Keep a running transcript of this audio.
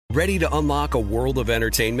Ready to unlock a world of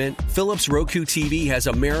entertainment? Philips Roku TV has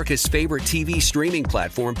America's favorite TV streaming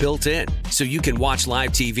platform built in, so you can watch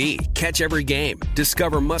live TV, catch every game,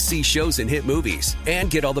 discover must-see shows and hit movies,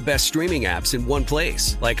 and get all the best streaming apps in one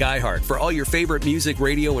place, like iHeart for all your favorite music,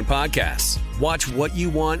 radio, and podcasts. Watch what you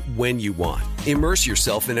want, when you want. Immerse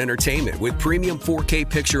yourself in entertainment with premium 4K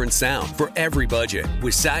picture and sound for every budget,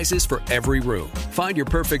 with sizes for every room. Find your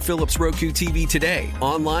perfect Philips Roku TV today,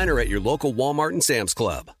 online or at your local Walmart and Sam's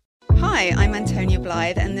Club. Hi, I'm Antonia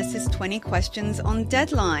Blythe, and this is 20 Questions on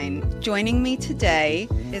Deadline. Joining me today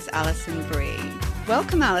is Alison Brie.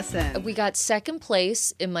 Welcome, Alison. We got second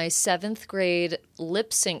place in my 7th grade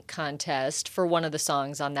lip sync contest for one of the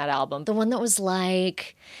songs on that album. The one that was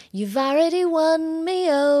like, "You've already won me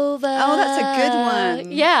over." Oh, that's a good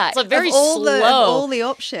one. Yeah. It's a very of all slow. Of all the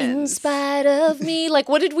options. In spite of me. Like,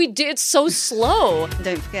 what did we do? It's so slow.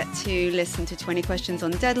 Don't forget to listen to 20 Questions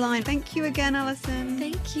on Deadline. Thank you again, Alison.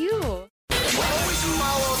 Thank you. Always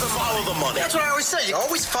follow the money. That's what I always say. You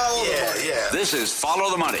always follow the money. Yeah. This is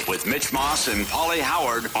Follow the Money with Mitch Moss and Paulie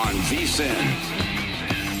Howard on VSiN.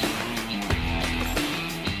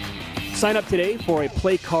 Sign up today for a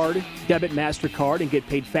Play Card debit MasterCard and get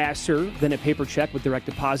paid faster than a paper check with direct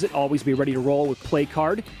deposit. Always be ready to roll with Play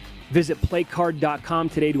Card. Visit playcard.com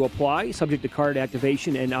today to apply. Subject to card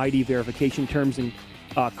activation and ID verification. Terms and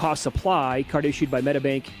costs apply. Card issued by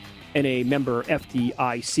MetaBank and a member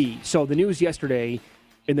FDIC. So the news yesterday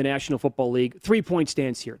in the National Football League, 3-point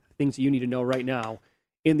stance here. Things that you need to know right now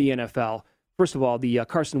in the NFL. First of all, the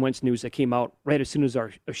Carson Wentz news that came out right as soon as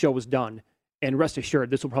our show was done. And rest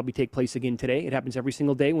assured, this will probably take place again today. It happens every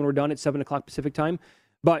single day when we're done at 7 o'clock Pacific time.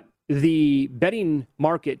 But the betting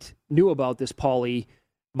market knew about this, Paulie,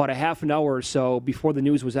 about a half an hour or so before the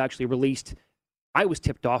news was actually released. I was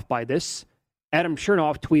tipped off by this. Adam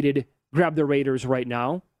Chernoff tweeted, "Grab the Raiders right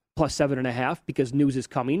now. Plus 7.5 because news is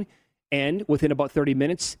coming." And within about 30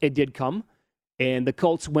 minutes, it did come. And the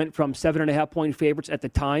Colts went from 7.5-point favorites at the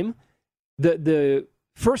time. The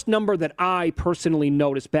first number that I personally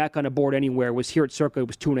noticed back on a board anywhere was here at Circa. It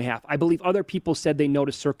was 2.5. I believe other people said they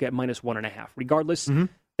noticed Circa at minus 1.5. Regardless,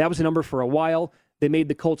 that was a number for a while. They made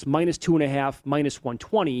the Colts minus 2.5, minus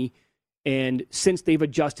 120. And since they've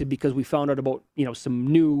adjusted because we found out about, some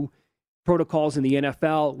new protocols in the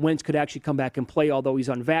NFL, Wentz could actually come back and play, although he's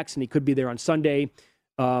unvaxxed and he could be there on Sunday.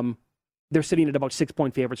 They're sitting at about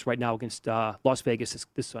 6-point favorites right now against Las Vegas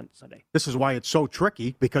this Sunday. This is why it's so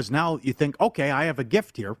tricky, because now you think, okay, I have a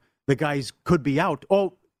gift here. The guys could be out.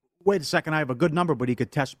 Oh, wait a second, I have a good number, but he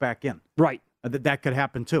could test back in. Right. That could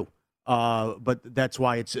happen too. But that's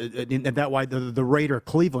why the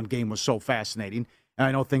Raider-Cleveland game was so fascinating. And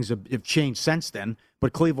I know things have changed since then,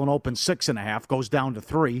 but Cleveland opened 6.5, goes down to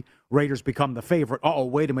 3. Raiders become the favorite. Oh,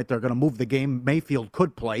 wait a minute, they're going to move the game. Mayfield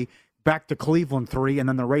could play. Back to Cleveland 3, and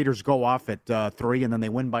then the Raiders go off at 3, and then they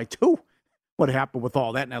win by 2. What happened with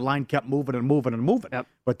all that? And that line kept moving and moving and moving. Yep.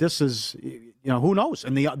 But this is, who knows?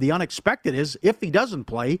 And the unexpected is, if he doesn't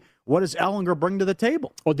play, what does Ehlinger bring to the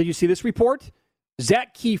table? Well, did you see this report?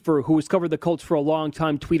 Zach Kiefer, who has covered the Colts for a long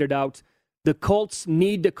time, tweeted out, "The Colts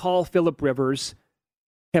need to call Phillip Rivers.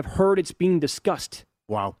 Have heard it's being discussed."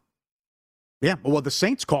 Wow. Yeah, well, the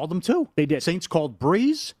Saints called him too. They did. Saints called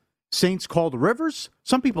Breeze. Saints called Rivers.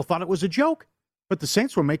 Some people thought it was a joke, but the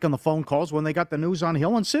Saints were making the phone calls when they got the news on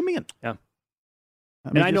Hill and Simeon. Yeah.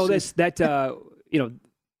 I know they've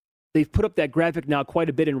put up that graphic now quite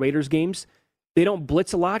a bit in Raiders games. They don't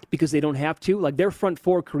blitz a lot because they don't have to. Like, their front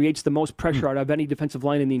four creates the most pressure out of any defensive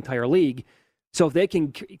line in the entire league. So if they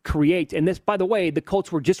can create, and this, by the way, the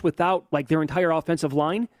Colts were just without their entire offensive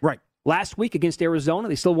line. Right. Last week against Arizona,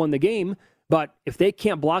 they still won the game. But if they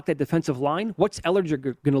can't block that defensive line, what's Ehlinger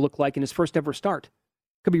going to look like in his first ever start?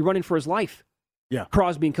 Could be running for his life. Yeah.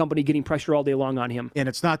 Crosby and company getting pressure all day long on him. And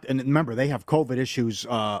it's not, and remember, they have COVID issues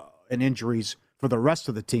and injuries for the rest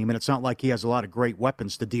of the team, and it's not like he has a lot of great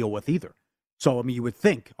weapons to deal with either. So, I mean, you would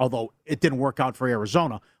think, although it didn't work out for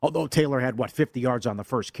Arizona, although Taylor had, 50 yards on the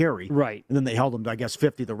first carry. Right. And then they held him to,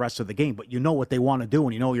 50 the rest of the game. But you know what they want to do,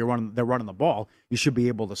 and you know they're running the ball. You should be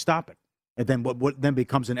able to stop it. And then what then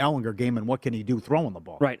becomes an Ehlinger game, and what can he do throwing the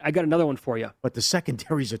ball? Right. I got another one for you. But the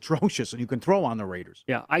secondary's atrocious, and you can throw on the Raiders.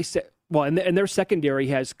 Yeah, I said, and their secondary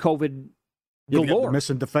has COVID galore. They're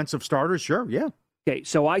missing defensive starters, sure, yeah. Okay,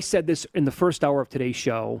 so I said this in the first hour of today's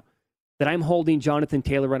show, that I'm holding Jonathan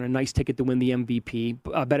Taylor on a nice ticket to win the MVP,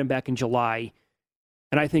 bet him back in July.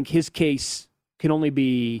 And I think his case can only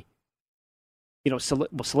be,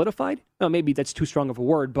 solidified? Oh, maybe that's too strong of a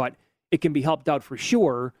word, but it can be helped out for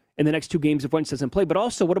sure in the next 2 games if Wentz doesn't play. But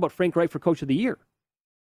also, what about Frank Reich for Coach of the Year?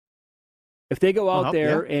 If they go out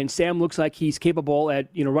there and Sam looks like he's capable at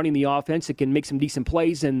running the offense, it can make some decent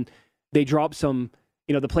plays, and they drop some,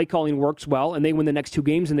 the play calling works well, and they win the next 2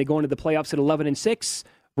 games, and they go into the playoffs at 11-6.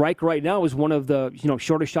 Reich right now is one of the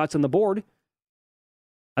shortest shots on the board.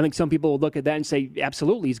 I think some people will look at that and say,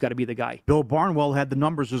 absolutely, he's got to be the guy. Bill Barnwell had the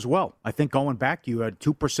numbers as well. I think going back, you had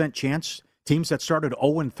 2% chance. Teams that started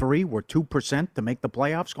 0-3 were 2% to make the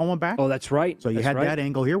playoffs going back. Oh, that's right. So you had that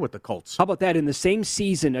angle here with the Colts. How about that? In the same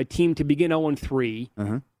season, a team to begin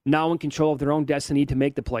 0-3, now in control of their own destiny to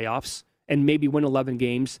make the playoffs and maybe win 11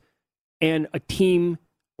 games, and a team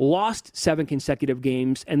lost 7 consecutive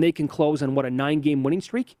games, and they can close on, a 9-game winning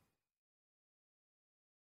streak?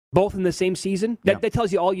 Both in the same season? That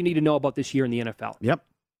tells you all you need to know about this year in the NFL. Yep.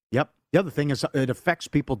 The other thing is it affects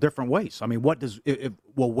people different ways. I mean,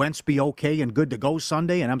 will Wentz be okay and good to go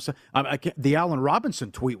Sunday? And the Allen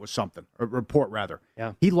Robinson tweet was something, or report rather.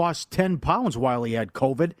 Yeah. He lost 10 pounds while he had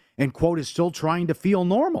COVID and, quote, is still trying to feel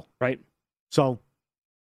normal. Right. So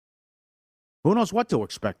who knows what to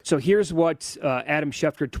expect? So here's what Adam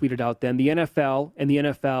Schefter tweeted out then. The NFL and the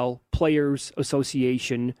NFL Players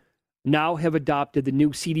Association now have adopted the new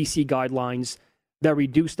CDC guidelines that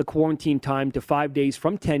reduce the quarantine time to 5 days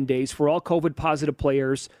from 10 days for all COVID-positive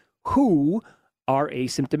players who are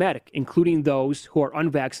asymptomatic, including those who are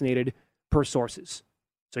unvaccinated per sources.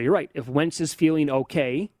 So you're right. If Wentz is feeling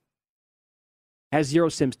okay, has 0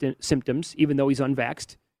 symptoms, even though he's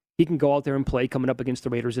unvaxxed, he can go out there and play coming up against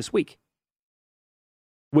the Raiders this week.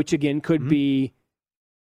 Which, again, could be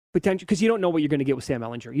potential, because you don't know what you're going to get with Sam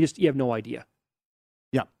Ehlinger. You have no idea.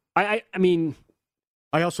 Yeah. I mean,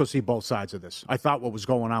 I also see both sides of this. I thought what was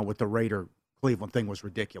going on with the Raider-Cleveland thing was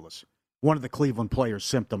ridiculous. One of the Cleveland players'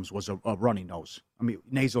 symptoms was a runny nose. I mean,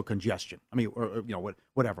 nasal congestion. I mean,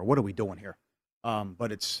 whatever. What are we doing here?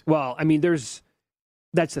 But it's... Well, I mean,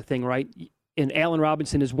 that's the thing, right? And Allen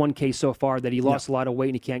Robinson is one case so far that he lost a lot of weight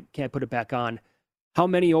and he can't put it back on. How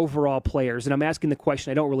many overall players, and I'm asking the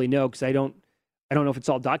question, I don't really know because I don't know if it's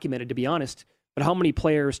all documented, to be honest, but how many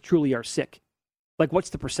players truly are sick? Like, what's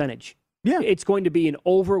the percentage? Yeah. It's going to be an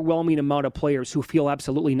overwhelming amount of players who feel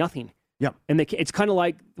absolutely nothing. Yeah. And it's kind of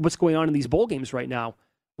like what's going on in these bowl games right now.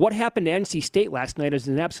 What happened to NC State last night is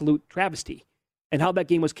an absolute travesty. And how that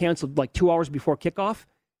game was canceled like 2 hours before kickoff.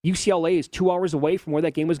 UCLA is 2 hours away from where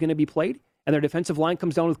that game was going to be played, and their defensive line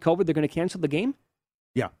comes down with COVID. They're going to cancel the game?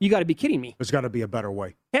 Yeah. You got to be kidding me. There's got to be a better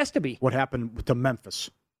way. Has to be. What happened to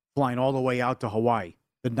Memphis, flying all the way out to Hawaii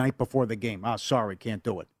the night before the game? Sorry, can't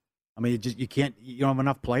do it. I mean, you can't. You don't have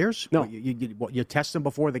enough players. No, you test them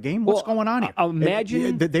before the game. What's going on here?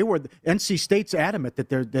 Imagine they were NC State's adamant that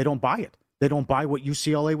they don't buy it. They don't buy what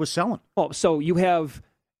UCLA was selling. Oh, so you have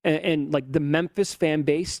and like the Memphis fan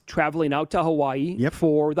base traveling out to Hawaii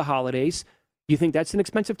for the holidays. You think that's an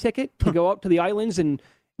expensive ticket to go out to the islands?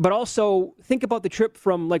 But also think about the trip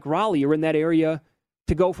from like Raleigh or in that area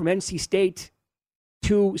to go from NC State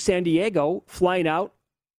to San Diego, flying out,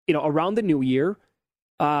 around the new year.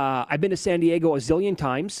 I've been to San Diego a zillion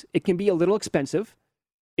times. It can be a little expensive.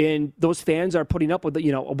 And those fans are putting up with,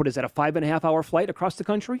 what is that, a 5.5 hour flight across the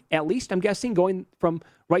country? At least, I'm guessing, going from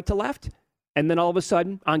right to left. And then all of a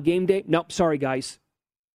sudden, on game day, nope, sorry, guys.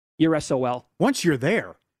 You're SOL. Once you're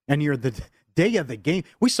there and you're the day of the game,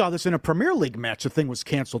 we saw this in a Premier League match. The thing was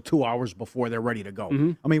canceled 2 hours before they're ready to go.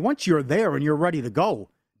 Mm-hmm. I mean, once you're there and you're ready to go,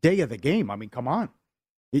 day of the game, I mean, come on.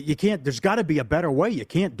 You can't, there's got to be a better way. You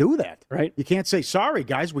can't do that. Right. You can't say, sorry,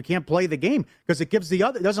 guys, we can't play the game because it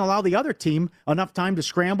doesn't allow the other team enough time to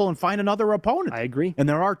scramble and find another opponent. I agree. And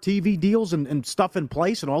there are TV deals and stuff in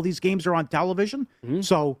place, and all these games are on television. Mm-hmm.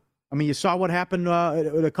 So, I mean, you saw what happened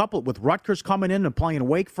a couple with Rutgers coming in and playing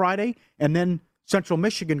Wake Friday, and then Central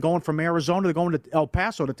Michigan going from Arizona to going to El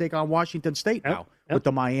Paso to take on Washington State now with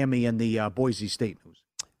the Miami and the Boise State news.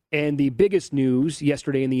 And the biggest news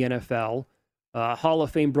yesterday in the NFL, Hall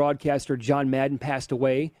of Fame broadcaster John Madden passed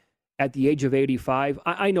away at the age of 85.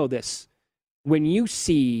 I know this. When you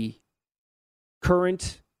see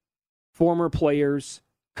current, former players,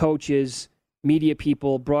 coaches, media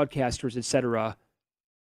people, broadcasters, etc.,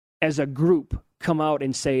 as a group come out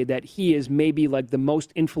and say that he is maybe like the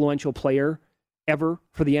most influential player ever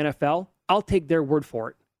for the NFL, I'll take their word for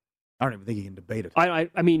it. I don't even think you can debate it.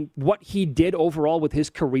 I mean, what he did overall with his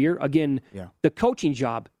career, again, the coaching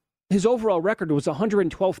job, his overall record was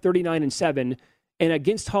 112, 39, and 7. And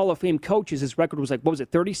against Hall of Fame coaches, his record was like, what was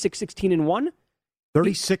it, 36, 16, and 1?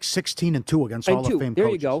 36, 16, and 2 against Hall of Fame there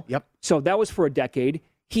coaches. You go. Yep. So that was for a decade.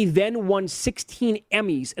 He then won 16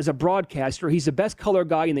 Emmys as a broadcaster. He's the best color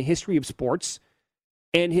guy in the history of sports.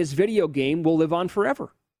 And his video game will live on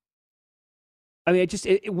forever. I mean,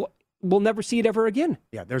 we'll never see it ever again.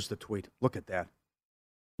 Yeah, there's the tweet. Look at that.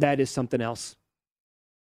 That is something else.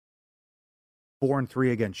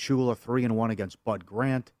 4-3 against Shula, 3-1 against Bud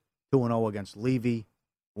Grant, 2-0 against Levy,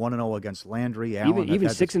 1-0 against Landry. Allen, even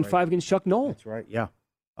 6-5 against Chuck Noll. That's right, yeah.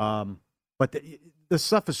 But the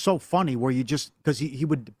stuff is so funny where you just, because he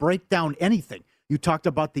would break down anything. You talked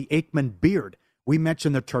about the Aikman beard. We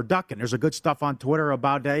mentioned the turducken. There's a good stuff on Twitter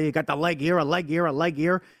about you got the leg here, a leg here, a leg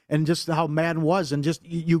here, and just how Madden was. And just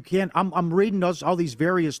you can't. I'm reading all these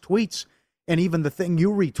various tweets, and even the thing you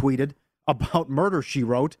retweeted about Murder, She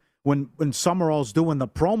Wrote, when Summerall's doing the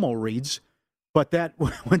promo reads. But that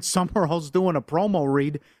when Summerall's doing a promo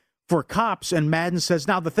read for Cops, and Madden says,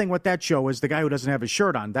 now the thing with that show is the guy who doesn't have his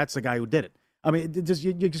shirt on, that's the guy who did it. I mean,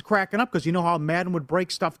 you're just cracking up because you know how Madden would break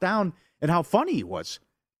stuff down and how funny he was.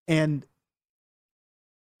 And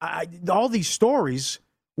all these stories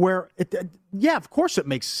where, of course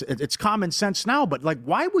it's common sense now, but like,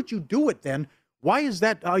 why would you do it then? Why is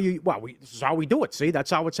that how this is how we do it. See,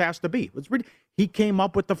 that's how it has to be. He came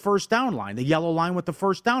up with the first down line, the yellow line with the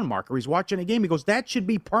first down marker. He's watching a game. He goes, that should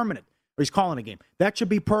be permanent. Or he's calling a game. That should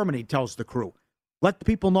be permanent, he tells the crew. Let the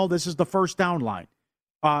people know this is the first down line.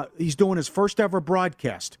 He's doing his first ever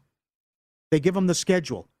broadcast. They give him the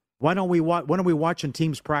schedule. When are we watching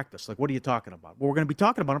teams practice? Like, what are you talking about? Well, we're going to be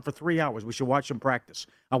talking about them for 3 hours. We should watch them practice.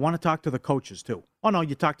 I want to talk to the coaches, too. Oh, no,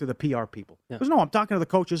 you talk to the PR people. Yeah. Because, no, I'm talking to the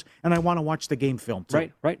coaches, and I want to watch the game film,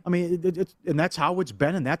 too. Right. I mean, and that's how it's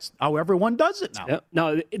been, and that's how everyone does it now. Yeah.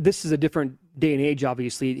 Now, this is a different day and age,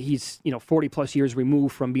 obviously. He's, 40-plus years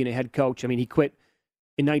removed from being a head coach. I mean, he quit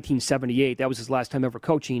in 1978. That was his last time ever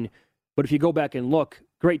coaching. But if you go back and look,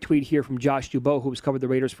 great tweet here from Josh Dubois, who's covered the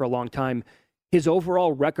Raiders for a long time. His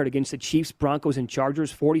overall record against the Chiefs, Broncos, and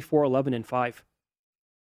Chargers, 44-11-5.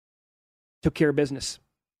 Took care of business.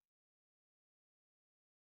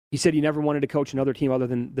 He said he never wanted to coach another team other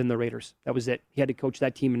than the Raiders. That was it. He had to coach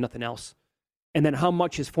that team and nothing else. And then how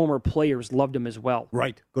much his former players loved him as well.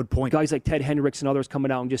 Right. Good point. Guys like Ted Hendricks and others coming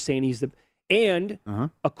out and just saying he's the... And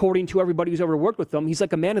according to everybody who's ever worked with him, he's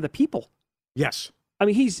like a man of the people. Yes. I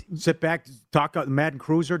mean, he's... Sit back, talk, Madden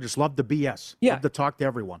Cruiser, just love the BS. Yeah. Love to talk to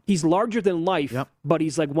everyone. He's larger than life, but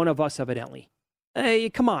he's like one of us, evidently. Hey,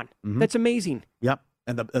 come on. Mm-hmm. That's amazing. Yep.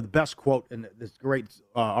 And the best quote in this great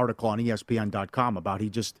article on ESPN.com about he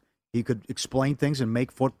could explain things and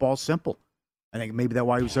make football simple. I think maybe that's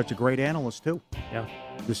why he was such a great analyst, too. Yeah.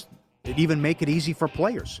 It even make it easy for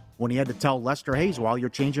players when he had to tell Lester Hayes while you're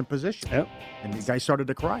changing position. Yep. And the guy started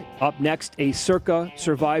to cry. Up next, a Circa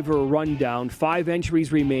Survivor rundown. 5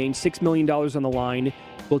 entries remain, $6 million on the line.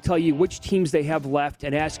 We'll tell you which teams they have left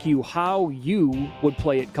and ask you how you would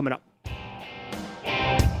play it coming up.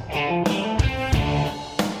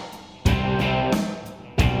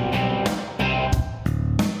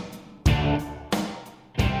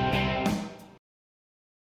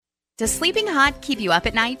 Does sleeping hot keep you up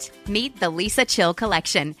at night? Meet the Leesa Chill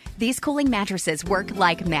Collection. These cooling mattresses work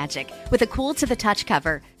like magic with a cool-to-the-touch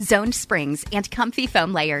cover, zoned springs, and comfy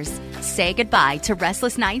foam layers. Say goodbye to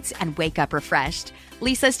restless nights and wake up refreshed.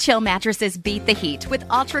 Leesa's Chill mattresses beat the heat with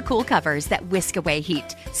ultra-cool covers that whisk away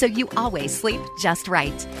heat, so you always sleep just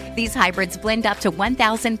right. These hybrids blend up to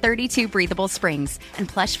 1,032 breathable springs and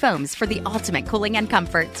plush foams for the ultimate cooling and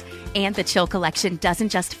comfort. And the Chill Collection doesn't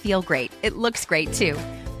just feel great, it looks great too,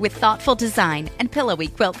 with thoughtful design and pillowy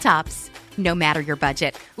quilt tops. No matter your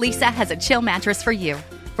budget, Leesa has a Chill mattress for you.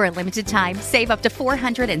 For a limited time, save up to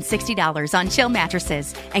 $460 on Chill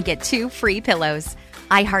mattresses and get 2 free pillows.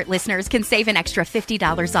 iHeart listeners can save an extra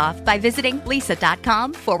 $50 off by visiting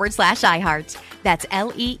leesa.com/iHeart. That's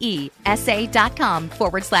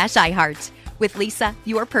LEESA.com/iHeart. With Leesa,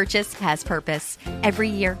 your purchase has purpose. Every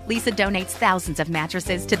year, Leesa donates thousands of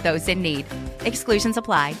mattresses to those in need. Exclusions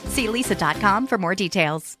apply. See leesa.com for more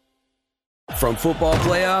details. From football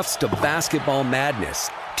playoffs to basketball madness,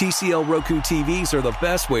 TCL Roku TVs are the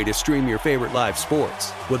best way to stream your favorite live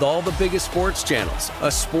sports. With all the biggest sports channels, a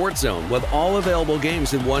sports zone with all available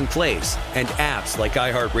games in one place, and apps like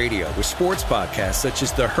iHeartRadio with sports podcasts such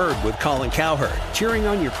as The Herd with Colin Cowherd. Cheering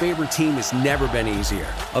on your favorite team has never been easier.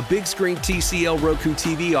 A big screen TCL Roku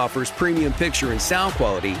TV offers premium picture and sound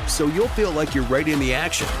quality, so you'll feel like you're right in the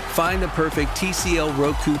action. Find the perfect TCL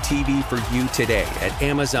Roku TV for you today at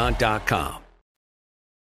Amazon.com.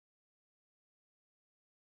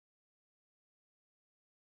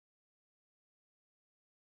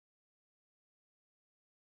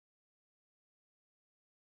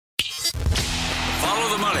 Follow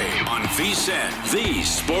the money on VSiN, the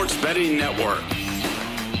sports betting network.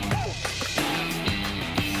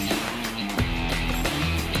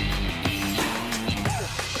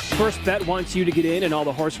 First Bet wants you to get in all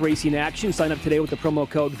the horse racing action. Sign up today with the promo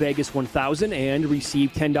code Vegas1000 and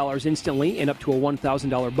receive $10 instantly and up to a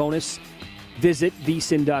 $1,000 bonus. Visit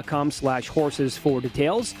vsin.com/horses for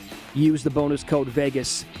details. Use the bonus code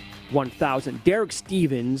Vegas1000. Derek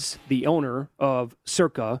Stevens, the owner of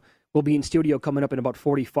Circa, will be in studio coming up in about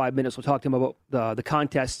 45 minutes. We'll talk to him about the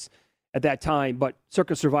contests at that time. But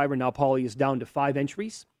Circa Survivor now, Paulie, is down to 5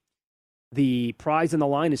 entries. The prize on the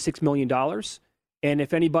line is $6 million. And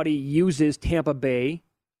if anybody uses Tampa Bay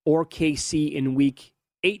or KC in Week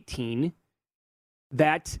 18,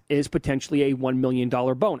 that is potentially a $1 million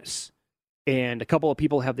bonus. And a couple of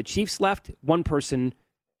people have the Chiefs left. One person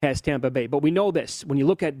has Tampa Bay. But we know this. When you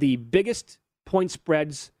look at the biggest point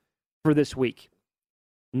spreads for this week,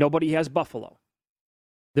 nobody has Buffalo.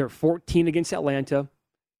 They're 14 against Atlanta.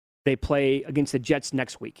 They play against the Jets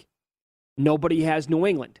next week. Nobody has New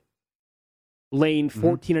England, laying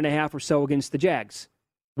 14.5 or so against the Jags.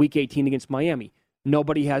 Week 18 against Miami.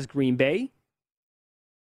 Nobody has Green Bay.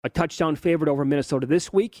 A touchdown favorite over Minnesota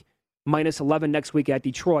this week. Minus 11 next week at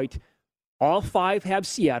Detroit. All 5 have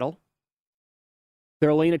Seattle.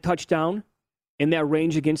 They're laying a touchdown in that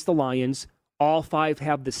range against the Lions. All 5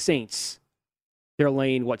 have the Saints. They're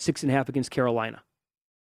laying, 6.5 against Carolina.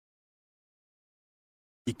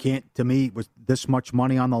 You can't, to me, with this much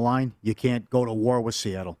money on the line, you can't go to war with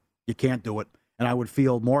Seattle. You can't do it. And I would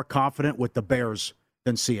feel more confident with the Bears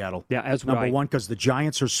than Seattle. Yeah, as Number one, because the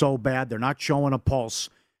Giants are so bad. They're not showing a pulse.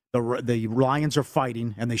 The Lions are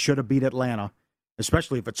fighting, and they should have beat Atlanta,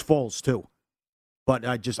 especially if it's Foles, too. But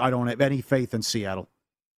I don't have any faith in Seattle.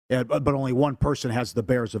 But only one person has the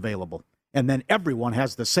Bears available. And then everyone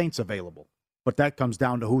has the Saints available. But that comes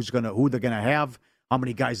down to who they're going to have, how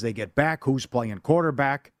many guys they get back, who's playing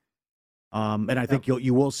quarterback. And I think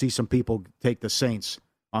you will see some people take the Saints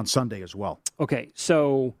on Sunday as well. Okay,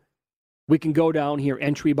 so we can go down here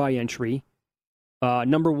entry by entry.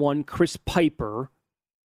 Number 1, Chris Piper.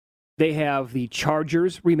 They have the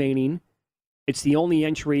Chargers remaining. It's the only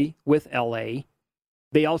entry with LA.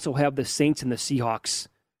 They also have the Saints and the Seahawks.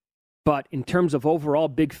 But in terms of overall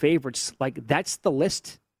big favorites, that's the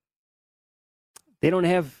list. They don't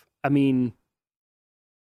have,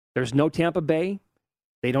 there's no Tampa Bay.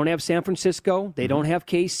 They don't have San Francisco. They don't have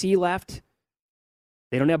KC left.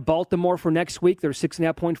 They don't have Baltimore for next week. They're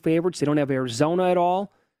 6.5-point favorites. They don't have Arizona at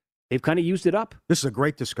all. They've kind of used it up. This is a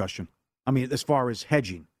great discussion. As far as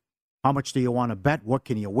hedging, how much do you want to bet? What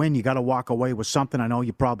can you win? You got to walk away with something. I know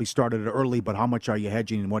you probably started it early, but how much are you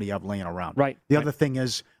hedging and what do you have laying around? Right. The other thing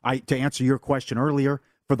is, to answer your question earlier,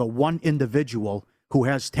 for the one individual who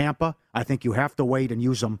has Tampa, I think you have to wait and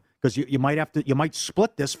use them because you might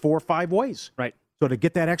split this 4 or 5 ways. Right. So to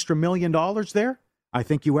get that extra $1 million there, I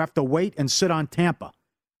think you have to wait and sit on Tampa.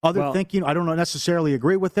 Thinking, I don't necessarily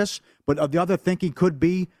agree with this, but the other thinking could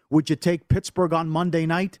be, would you take Pittsburgh on Monday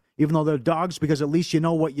night, even though they're dogs, because at least you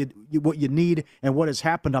know what you need and what has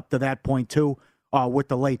happened up to that point, too, with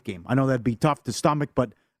the late game. I know that'd be tough to stomach,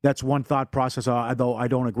 but that's one thought process, though I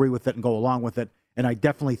don't agree with it and go along with it. And I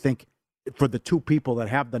definitely think for the 2 people that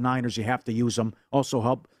have the Niners, you have to use them. Also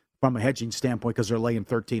help from a hedging standpoint because they're laying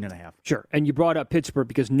 13.5. Sure. And you brought up Pittsburgh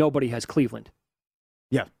because nobody has Cleveland.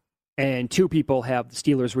 Yeah. And 2 people have the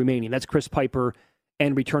Steelers remaining. That's Chris Piper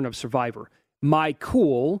and Return of Survivor. My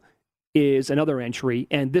Cool is another entry,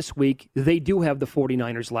 and this week they do have the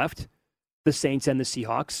 49ers left, the Saints and the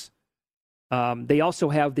Seahawks. They also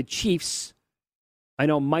have the Chiefs, I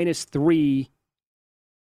know, -3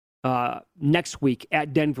 next week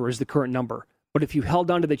at Denver is the current number. But if you held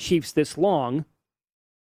on to the Chiefs this long,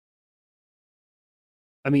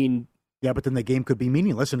 Yeah, but then the game could be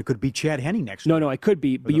meaningless, and it could be Chad Henne next week. No, it could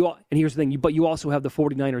be. But and here's the thing, but you also have the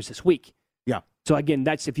 49ers this week. Yeah. So, again,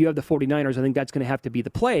 that's if you have the 49ers, I think that's going to have to be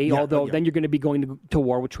the play, then you're going to be going to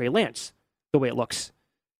war with Trey Lance, the way it looks.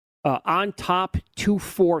 On top,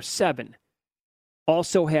 247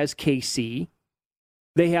 also has KC.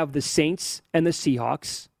 They have the Saints and the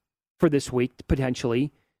Seahawks for this week,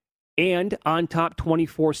 potentially. And on top,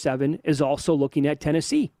 24-7 is also looking at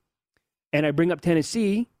Tennessee. And I bring up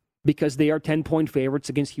Tennessee because they are 10-point favorites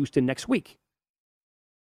against Houston next week.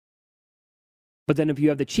 But then if you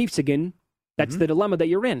have the Chiefs again, that's the dilemma that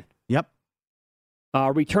you're in. Yep.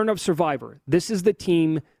 Return of Survivor. This is the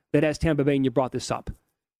team that has Tampa Bay, and you brought this up.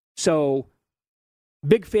 So,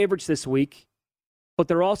 big favorites this week, but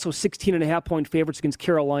they're also 16.5-point favorites against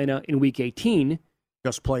Carolina in Week 18.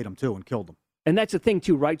 Just played them, too, and killed them. And that's the thing,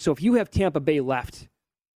 too, right? So if you have Tampa Bay left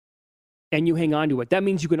and you hang on to it, that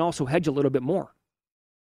means you can also hedge a little bit more.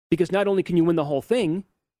 Because not only can you win the whole thing,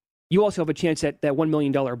 you also have a chance at that $1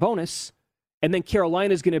 million bonus. And then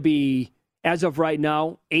Carolina is going to be, as of right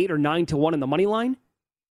now, 8 or 9 to 1 in the money line.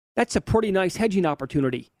 That's a pretty nice hedging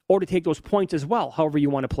opportunity, or to take those points as well, however you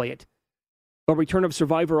want to play it. But Return of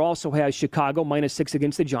Survivor also has Chicago -6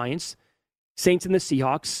 against the Giants, Saints and the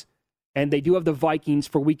Seahawks, and they do have the Vikings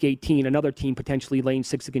for Week 18, another team potentially laying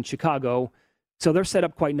 6 against Chicago. So they're set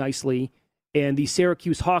up quite nicely. And the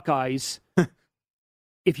Syracuse Hawkeyes,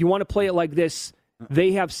 if you want to play it like this,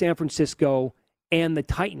 they have San Francisco and the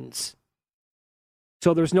Titans.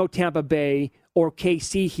 So there's no Tampa Bay or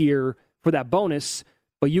KC here for that bonus,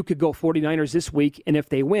 but you could go 49ers this week, and if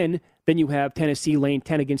they win, then you have Tennessee laying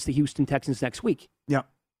 10 against the Houston Texans next week. Yeah.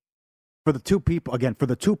 For the two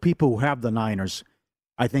people who have the Niners,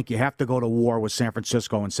 I think you have to go to war with San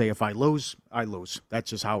Francisco and say, if I lose, I lose. That's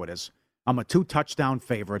just how it is. I'm a 2-touchdown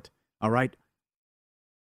favorite, all right?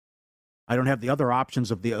 I don't have the other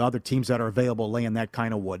options of the other teams that are available laying that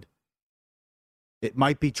kind of wood. It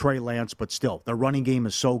might be Trey Lance, but still, the running game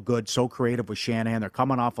is so good, so creative with Shanahan. They're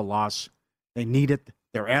coming off a loss. They need it.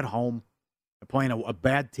 They're at home. They're playing a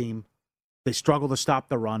bad team. They struggle to stop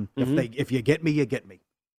the run. Mm-hmm. If you get me, you get me.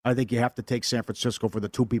 I think you have to take San Francisco for the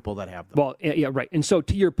two people that have them. Well, yeah, right. And so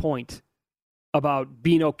to your point about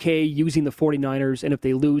being okay using the 49ers, and if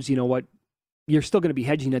they lose, you know what? You're still going to be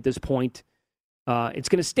hedging at this point. It's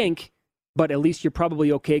going to stink, but at least you're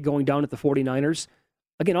probably okay going down at the 49ers.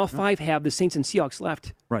 Again, all five have the Saints and Seahawks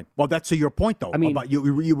left. Right. Well, that's to your point, though. I mean, about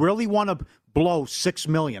you really want to blow $6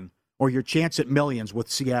 million or your chance at millions with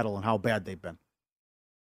Seattle and how bad they've been.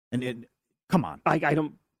 And come on. I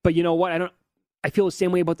don't. But you know what? I feel the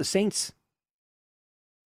same way about the Saints.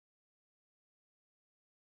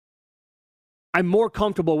 I'm more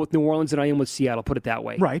comfortable with New Orleans than I am with Seattle, put it that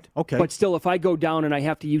way. Right, okay. But still, if I go down and I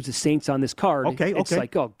have to use the Saints on this card, it's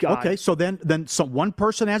like, oh, God. Okay, so then one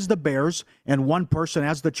person has the Bears and one person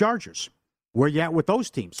has the Chargers. Where you at with those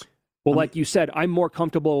teams? Well, like you said, I'm more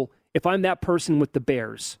comfortable if I'm that person with the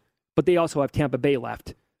Bears, but they also have Tampa Bay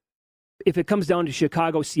left. If it comes down to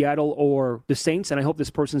Chicago, Seattle, or the Saints, and I hope this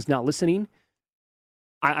person's not listening,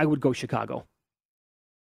 I would go Chicago.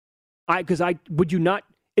 Would you not?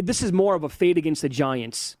 This is more of a fade against the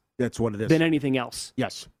Giants. That's what it is. Than anything else.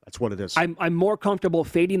 Yes, that's what it is. I'm more comfortable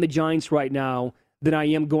fading the Giants right now than I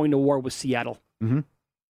am going to war with Seattle. Mm-hmm.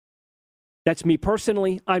 That's me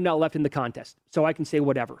personally. I'm not left in the contest, so I can say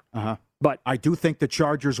whatever. Uh-huh. But I do think the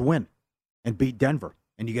Chargers win and beat Denver,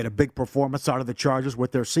 and you get a big performance out of the Chargers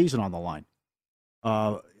with their season on the line.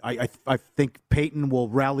 I think Peyton will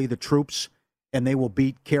rally the troops, and they will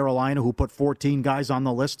beat Carolina, who put 14 guys on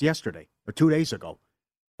the list yesterday or 2 days ago.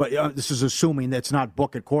 But this is assuming that it's not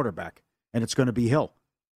Book at quarterback, and it's going to be Hill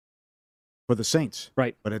for the Saints.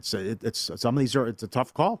 Right. But it's some of these it's a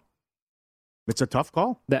tough call. It's a tough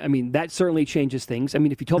call. That certainly changes things. I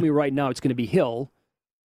mean, if you told me right now it's going to be Hill,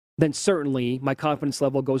 then certainly my confidence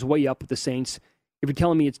level goes way up with the Saints. If you're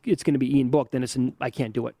telling me it's going to be Ian Book, then I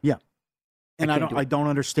can't do it. Yeah. And I don't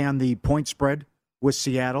understand the point spread with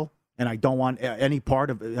Seattle, and I don't want any part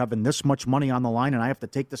of having this much money on the line, and I have to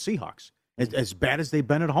take the Seahawks. As bad as they've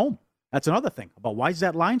been at home. That's another thing. About why is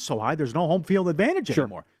that line so high? There's no home field advantage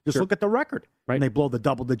anymore. Just look at the record. Right. And they blow the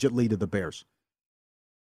double-digit lead of the Bears.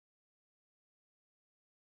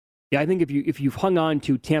 Yeah, I think if you've hung on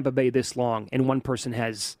to Tampa Bay this long and one person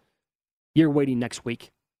has, you're waiting next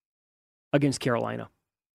week against Carolina.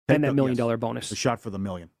 And that $1 million bonus. The shot for the $1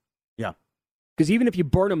 million. Yeah. Because even if you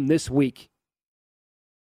burn them this week,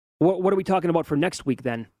 what are we talking about for next week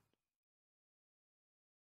then?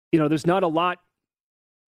 You know, there's not a lot.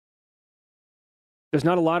 There's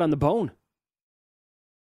not a lot on the bone.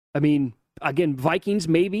 I mean, again, Vikings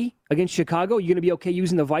maybe against Chicago. You're going to be okay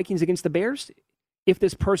using the Vikings against the Bears if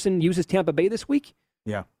this person uses Tampa Bay this week?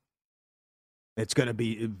 Yeah. It's going to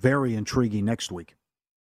be very intriguing next week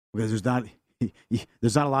because there's not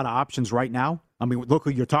a lot of options right now. I mean, look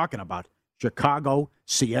who you're talking about. Chicago,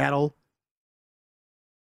 Seattle,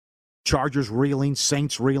 Chargers reeling,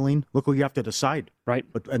 Saints reeling. Look who you have to decide. Right.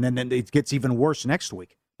 And then it gets even worse next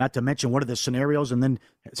week. Not to mention what are the scenarios, and then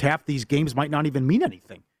half these games might not even mean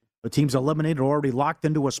anything. The team's eliminated or already locked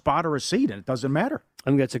into a spot or a seed, and it doesn't matter. I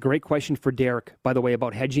think that's a great question for Derek, by the way,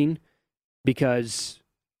 about hedging, because,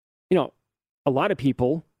 you know, a lot of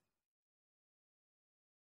people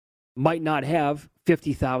might not have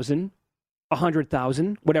 50,000,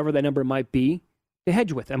 100,000, whatever that number might be, to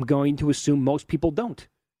hedge with. I'm going to assume most people don't.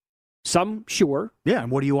 Some, sure. Yeah,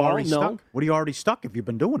 and what are you already stuck? What are you already stuck if you've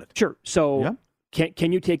been doing it? Sure. So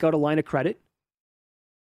can you take out a line of credit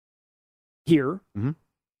here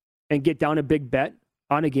and get down a big bet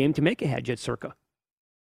on a game to make a hedge at Circa?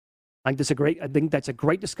 I think that's a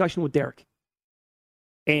great discussion with Derek.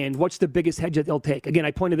 And what's the biggest hedge that they'll take? Again, I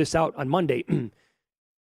pointed this out on Monday.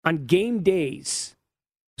 On game days,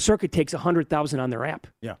 Circuit takes $100,000 on their app.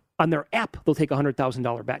 Yeah. On their app, they'll take a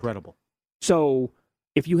 $100,000 bet. Incredible. So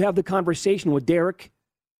if you have the conversation with Derek,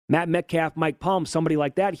 Matt Metcalf, Mike Palm, somebody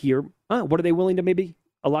like that here, what are they willing to maybe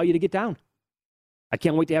allow you to get down? I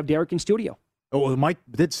can't wait to have Derek in studio. Oh, well, Mike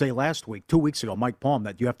did say 2 weeks ago, Mike Palm,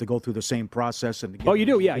 that you have to go through the same process. And you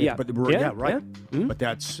do? Yeah. But, yeah, right. Yeah. Mm-hmm. But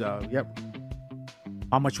that's,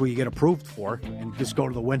 how much will you get approved for? And just go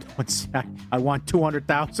to the window and say, I want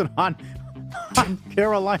 $200,000 on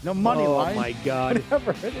Carolina money line. Oh, my God.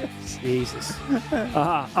 Whatever it is. Jesus.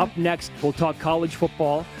 Up next, we'll talk college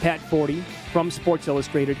football. Pat Forty from Sports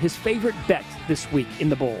Illustrated. His favorite bet this week in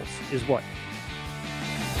the Bowls is what?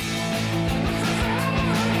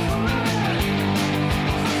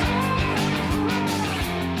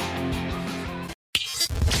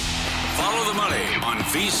 Follow the money on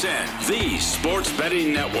VSiN, the Sports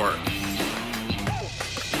Betting Network.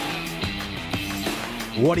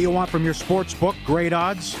 What do you want from your sports book? Great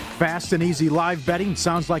odds, fast and easy live betting.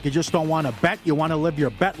 Sounds like you just don't want to bet. You want to live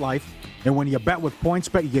your bet life. And when you bet with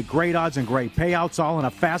PointsBet, you get great odds and great payouts, all in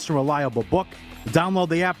a fast and reliable book. Download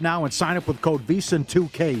the app now and sign up with code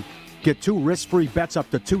VSiN2K. Get 2 risk-free bets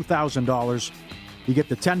up to $2,000. You get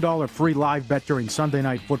the $10 free live bet during Sunday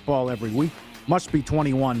Night Football every week. Must be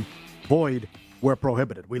 21. Void where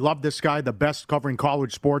prohibited. We love this guy, the best covering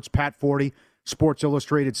college sports, Pat Forty, Sports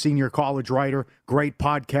Illustrated senior college writer. Great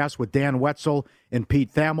podcast with Dan Wetzel and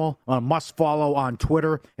Pete Thamel. Must follow on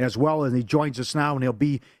Twitter as well. And he joins us now,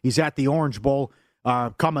 and he's at the Orange Bowl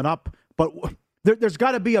coming up. But there's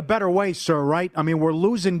got to be a better way, sir, right? I mean, we're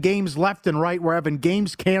losing games left and right. We're having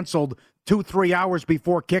games canceled 2-3 hours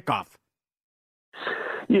before kickoff.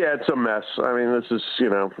 Yeah, it's a mess. I mean, this is,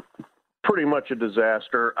 pretty much a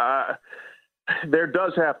disaster. There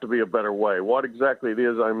does have to be a better way. What exactly it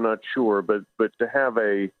is, I'm not sure. But to have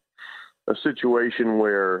a situation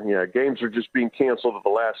where games are just being canceled at the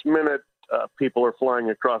last minute, people are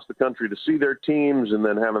flying across the country to see their teams, and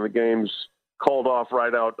then having the games called off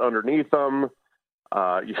right out underneath them.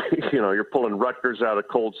 You're pulling Rutgers out of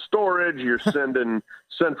cold storage. You're sending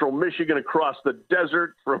Central Michigan across the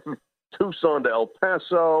desert from Tucson to El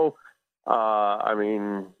Paso.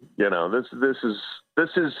 This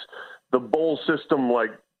is the bowl system,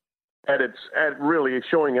 like at really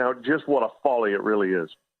showing out just what a folly it really is.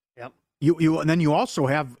 Yep. And then you also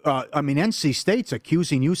have, NC State's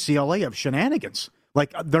accusing UCLA of shenanigans.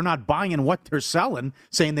 Like they're not buying what they're selling,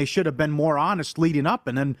 saying they should have been more honest leading up,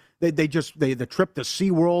 and then they the trip to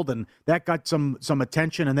SeaWorld, and that got some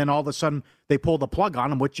attention, and then all of a sudden they pull the plug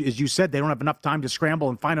on them, which, as you said, they don't have enough time to scramble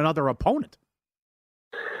and find another opponent.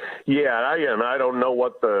 Yeah, I don't know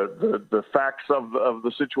what the facts of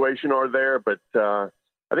the situation are there, but I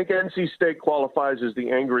think NC State qualifies as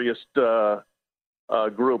the angriest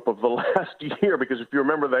group of the last year, because if you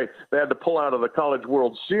remember, they had to pull out of the College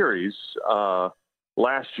World Series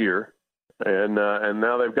last year, and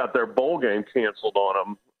now they've got their bowl game canceled on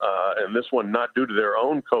them, and this one not due to their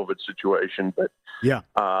own COVID situation, but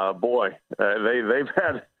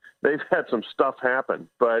they've had some stuff happen,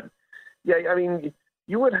 but yeah, I mean,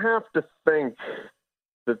 you would have to think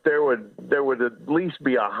that there would at least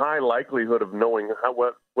be a high likelihood of knowing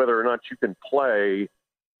whether or not you can play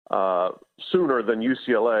sooner than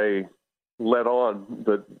UCLA let on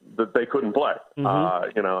that they couldn't play.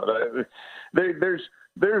 Mm-hmm.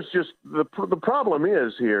 There's just the problem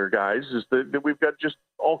is here, guys, is that we've got just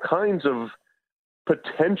all kinds of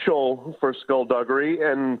potential for skullduggery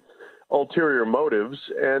and ulterior motives,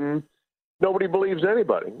 and nobody believes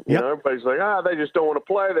anybody. Everybody's like, they just don't want to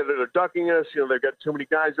play. They're ducking us. They've got too many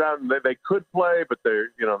guys out, and they could play, but they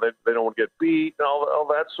don't want to get beat, and all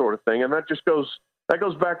that sort of thing. And that just goes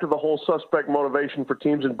back to the whole suspect motivation for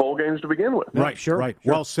teams in bowl games to begin with. Right, sure. Right.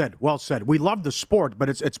 Well said. We love the sport, but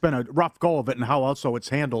it's been a rough go of it, and how also it's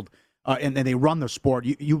handled. And they run the sport.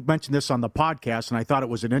 You mentioned this on the podcast, and I thought it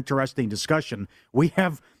was an interesting discussion. We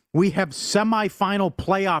have semifinal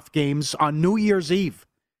playoff games on New Year's Eve.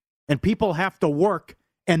 And people have to work,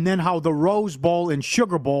 and then how the Rose Bowl and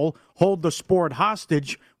Sugar Bowl hold the sport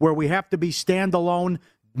hostage, where we have to be standalone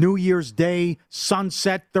New Year's Day,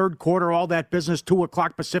 sunset, third quarter, all that business, 2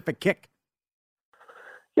 o'clock Pacific kick.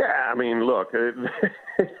 Yeah, I mean, look, as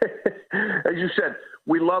you said,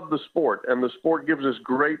 we love the sport, and the sport gives us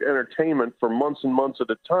great entertainment for months and months at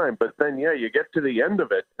a time. But then, you get to the end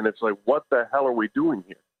of it, and it's like, what the hell are we doing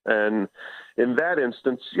here? And in that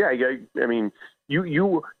instance, I mean,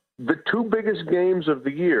 the 2 biggest games of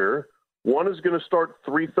the year, one is going to start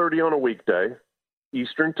 3:30 on a weekday,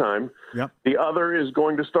 Eastern time. Yep. The other is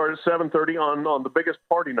going to start at 7:30 on the biggest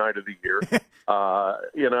party night of the year.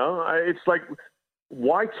 It's like,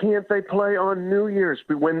 why can't they play on New Year's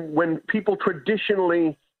when people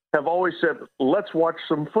traditionally have always said, let's watch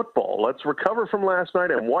some football. Let's recover from last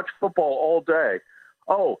night and watch football all day.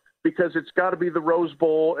 Oh, because it's got to be the Rose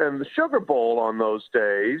Bowl and the Sugar Bowl on those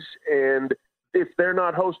days. And if they're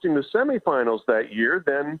not hosting the semifinals that year,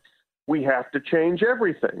 then we have to change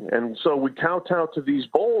everything. And so we kowtow to these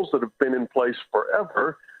bowls that have been in place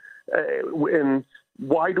forever. And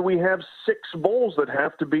why do we have 6 bowls that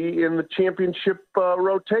have to be in the championship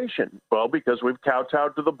rotation? Well, because we've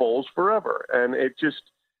kowtowed to the bowls forever. And it just,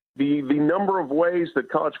 the number of ways that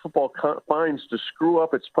college football finds to screw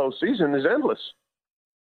up its postseason is endless.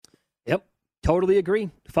 Yep, totally agree.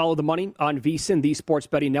 Follow the money on VSiN, the Sports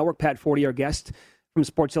Betting Network. Pat Forty, our guest from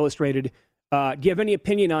Sports Illustrated. Do you have any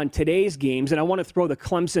opinion on today's games? And I want to throw the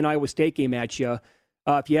Clemson-Iowa State game at you.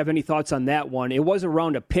 If you have any thoughts on that one. It was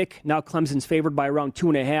around a pick. Now Clemson's favored by around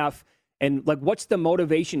 2.5. And what's the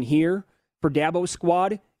motivation here for Dabo's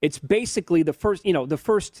squad? It's basically the first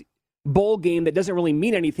bowl game that doesn't really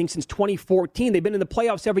mean anything since 2014. They've been in the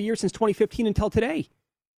playoffs every year since 2015 until today.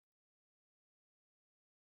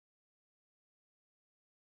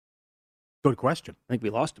 Good question. I think we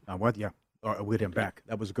lost him. Yeah, or we had him back.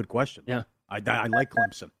 That was a good question. Yeah, I like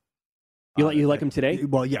Clemson. You like him today?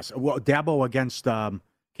 Well, yes. Well, Dabo against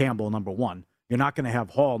Campbell, number 1. You're not going to have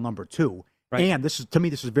Hall, number 2. Right. And this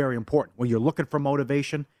is very important. When you're looking for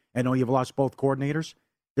motivation, I know you've lost both coordinators.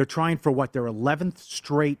 They're trying for their 11th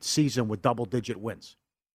straight season with double-digit wins.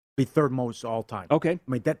 Be third most all time. Okay.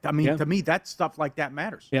 To me, that stuff like that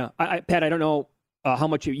matters. Yeah, Pat, I don't know how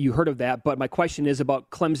much you heard of that, but my question is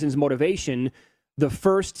about Clemson's motivation. The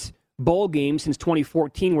first bowl game since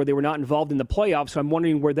 2014 where they were not involved in the playoffs, so I'm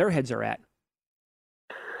wondering where their heads are at.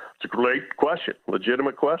 It's a great question,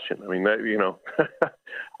 legitimate question. I mean,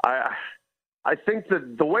 I think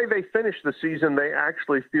that the way they finished the season, they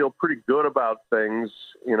actually feel pretty good about things.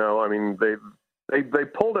 I mean, they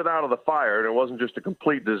pulled it out of the fire, and it wasn't just a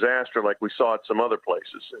complete disaster like we saw at some other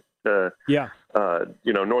places.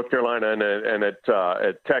 North Carolina and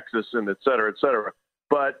at Texas and et cetera, et cetera.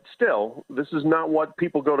 But still, this is not what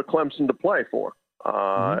people go to Clemson to play for.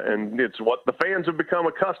 And it's what the fans have become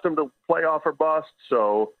accustomed to, playoff or bust.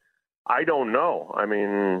 So I don't know. I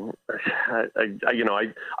mean,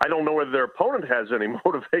 I don't know whether their opponent has any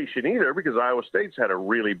motivation either, because Iowa State's had a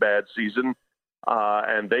really bad season.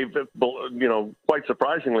 And they've, quite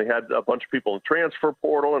surprisingly had a bunch of people in the transfer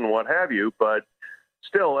portal and what have you. But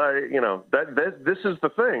still, this is the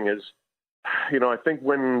thing is, I think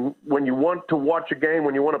when you want to watch a game,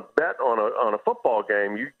 when you want to bet on a football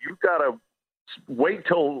game, you've got to wait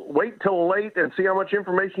till late and see how much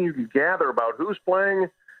information you can gather about who's playing,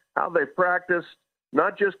 how they practice,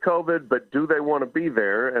 not just COVID, but do they want to be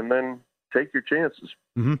there, and then take your chances.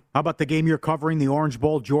 Mm-hmm. How about the game you're covering, the Orange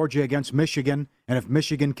Bowl, Georgia against Michigan, and if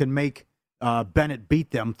Michigan can make Bennett beat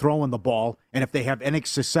them throwing the ball, and if they have any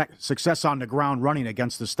success on the ground running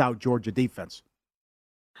against the stout Georgia defense?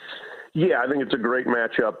 Yeah, I think it's a great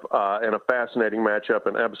matchup and a fascinating matchup,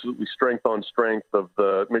 and absolutely strength on strength of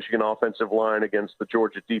the Michigan offensive line against the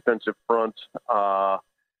Georgia defensive front.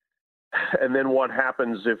 And then what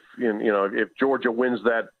happens if Georgia wins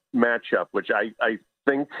that matchup, which I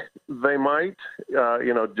think they might,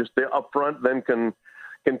 just up front, then can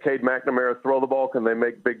Cade McNamara throw the ball? Can they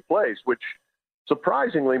make big plays? Which,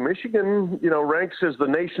 surprisingly, Michigan, ranks as the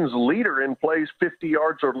nation's leader in plays 50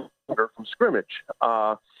 yards or longer from scrimmage.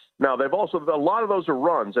 Now, they've also, a lot of those are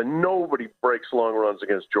runs, and nobody breaks long runs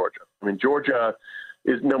against Georgia. I mean, Georgia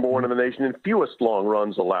is number 1 in the nation in fewest long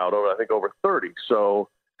runs allowed, I think over 30. So,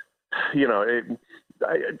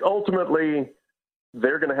 ultimately,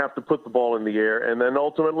 they're going to have to put the ball in the air, and then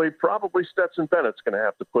ultimately probably Stetson Bennett's going to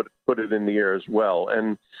have to put it in the air as well.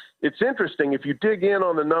 And it's interesting, if you dig in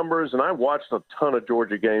on the numbers, and I watched a ton of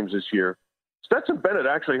Georgia games this year, Stetson Bennett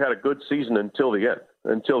actually had a good season until the end,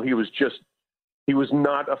 until he was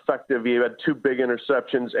not effective. He had 2 big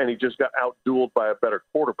interceptions, and he just got out-dueled by a better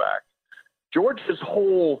quarterback. Georgia's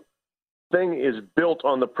whole thing is built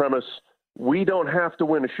on the premise we don't have to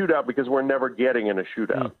win a shootout because we're never getting in a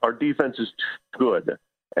shootout. Our defense is too good.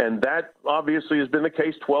 And that obviously has been the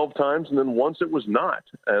case 12 times, and then once it was not.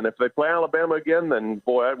 And if they play Alabama again, then,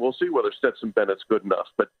 boy, we'll see whether Stetson Bennett's good enough.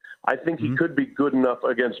 But I think he could be good enough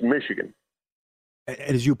against Michigan.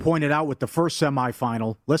 As you pointed out with the first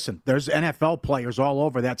semifinal, listen, there's NFL players all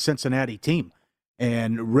over that Cincinnati team.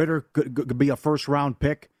 And Ritter could be a first-round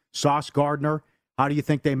pick. Sauce Gardner, how do you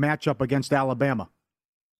think they match up against Alabama?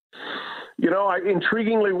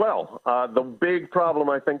 Intriguingly well. The big problem,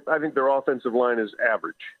 I think their offensive line is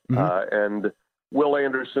average. And Will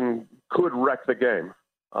Anderson could wreck the game.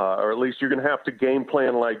 Or at least you're going to have to game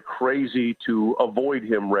plan like crazy to avoid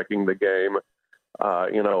him wrecking the game.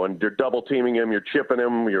 and you're double teaming him, you're chipping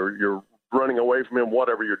him, you're running away from him,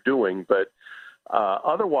 whatever you're doing. But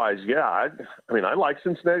otherwise, I like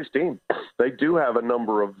Cincinnati's team. They do have a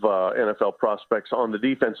number of NFL prospects on the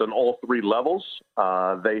defense on all three levels.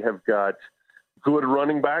 They have got good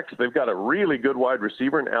running backs. They've got a really good wide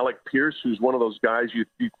receiver in Alec Pierce, who's one of those guys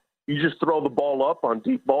you just throw the ball up on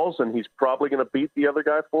deep balls, and he's probably going to beat the other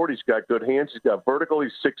guy for it. He's got good hands. He's got vertical.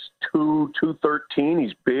 He's 6'2", 213.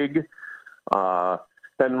 He's big.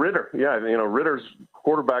 And Ritter, Ritter's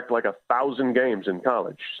quarterbacked like 1,000 games in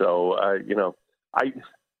college. So, I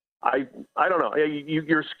don't know.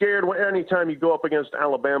 You're scared anytime you go up against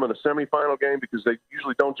Alabama in a semifinal game because they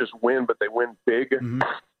usually don't just win, but they win big. Mm-hmm.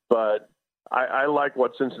 But I like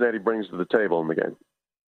what Cincinnati brings to the table in the game.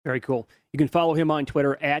 Very cool. You can follow him on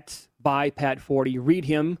Twitter @ByPat40. Read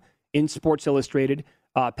him in Sports Illustrated.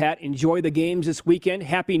 Pat, enjoy the games this weekend.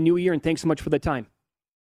 Happy New Year, and thanks so much for the time.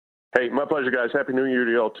 Hey, my pleasure, guys. Happy New Year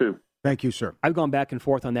to you all, too. Thank you, sir. I've gone back and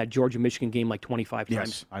forth on that Georgia-Michigan game like 25 times.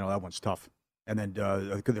 Yes, I know that one's tough. And then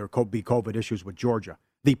there could be COVID issues with Georgia.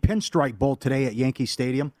 The Pinstripe Bowl today at Yankee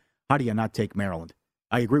Stadium, how do you not take Maryland?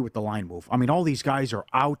 I agree with the line move. I mean, all these guys are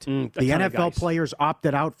out. The NFL players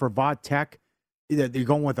opted out for Vod Tech. They're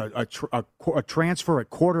going with a transfer at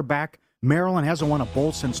quarterback. Maryland hasn't won a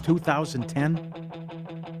bowl since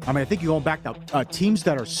 2010. I mean, I think you go back to teams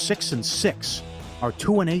that are 6-6 are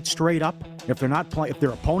 2-8 straight up. If they're not playing, if their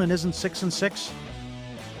opponent isn't 6-6.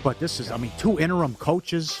 But this is, two interim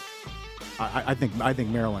coaches. I think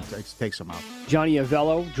Maryland takes them out. Johnny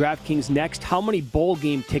Avello, DraftKings next. How many bowl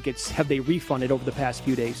game tickets have they refunded over the past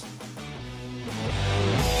few days?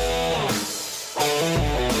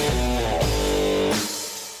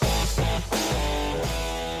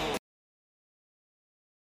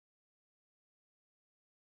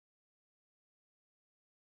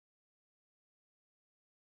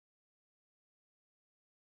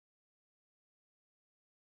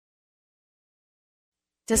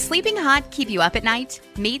 Does sleeping hot keep you up at night?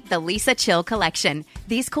 Meet the Lisa Chill Collection.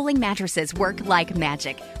 These cooling mattresses work like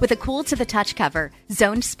magic with a cool-to-the-touch cover,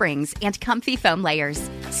 zoned springs, and comfy foam layers.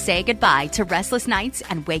 Say goodbye to restless nights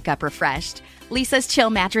and wake up refreshed. Lisa's Chill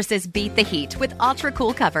mattresses beat the heat with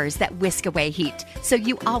ultra-cool covers that whisk away heat, so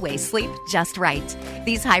you always sleep just right.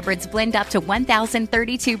 These hybrids blend up to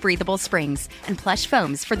 1,032 breathable springs and plush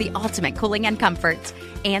foams for the ultimate cooling and comfort.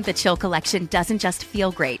 And the Chill Collection doesn't just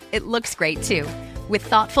feel great, it looks great too, with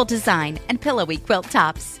thoughtful design and pillowy quilt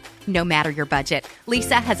tops. No matter your budget,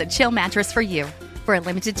 Lisa has a Chill mattress for you. For a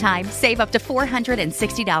limited time, save up to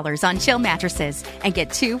 $460 on Chill mattresses and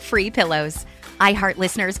get 2 free pillows. iHeart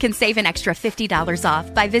listeners can save an extra $50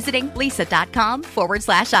 off by visiting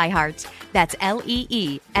lisa.com/iHeart. That's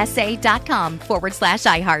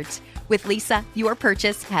LEESA.com/iHeart. With Lisa, your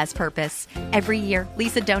purchase has purpose. Every year,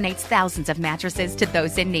 Lisa donates thousands of mattresses to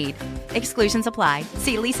those in need. Exclusions apply.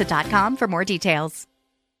 See lisa.com for more details.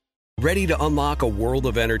 Ready to unlock a world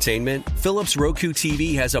of entertainment? Philips Roku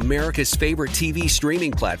TV has America's favorite TV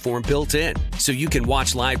streaming platform built in, so you can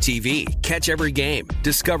watch live TV, catch every game,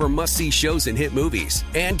 discover must-see shows and hit movies,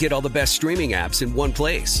 and get all the best streaming apps in one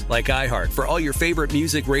place, like iHeart for all your favorite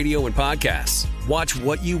music, radio, and podcasts. Watch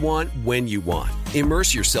what you want, when you want.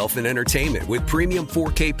 Immerse yourself in entertainment with premium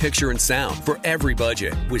 4K picture and sound for every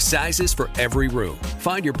budget, with sizes for every room.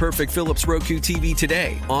 Find your perfect Philips Roku TV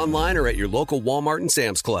today, online or at your local Walmart and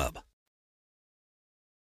Sam's Club.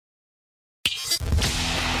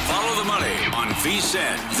 Follow the money on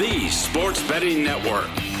VSiN, the Sports Betting Network.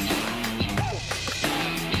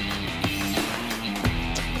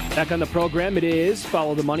 Back on the program, it is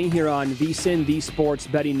Follow the Money here on VSiN, the Sports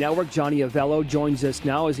Betting Network. Johnny Avello joins us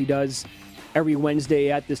now, as he does every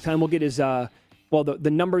Wednesday at this time. We'll get his, the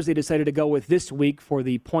numbers they decided to go with this week for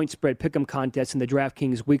the point spread pick'em contest and the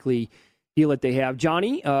DraftKings weekly deal that they have.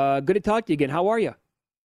 Johnny, good to talk to you again. How are you?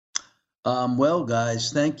 Well,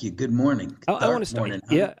 guys, thank you. Good morning. I want to start. Morning.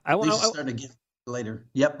 Yeah, I want to start again later.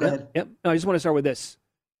 Yep, go ahead. Yep. No, I just want to start with this.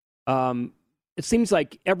 It seems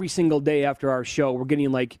like every single day after our show, we're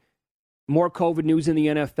getting like more COVID news in the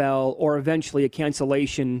NFL, or eventually a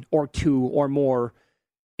cancellation or two or more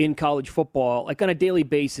in college football, like on a daily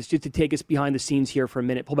basis. Just to take us behind the scenes here for a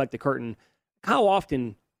minute, pull back the curtain. How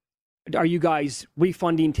often are you guys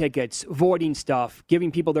refunding tickets, voiding stuff,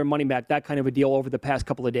 giving people their money back, that kind of a deal over the past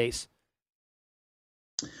couple of days?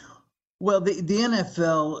 Well, the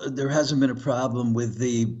NFL, there hasn't been a problem with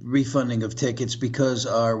the refunding of tickets because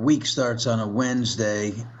our week starts on a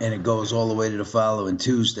Wednesday and it goes all the way to the following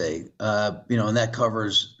Tuesday. And that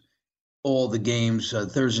covers all the games,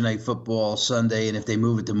 Thursday night football, Sunday, and if they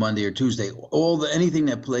move it to Monday or Tuesday, anything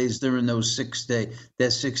that plays during those 6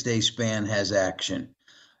 day span has action.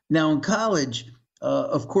 Now in college,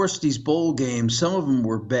 of course, these bowl games, some of them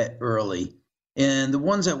were bet early. And the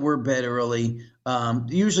ones that were bet early,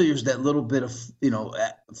 usually there's that little bit of,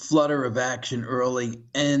 flutter of action early,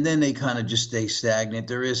 and then they kind of just stay stagnant.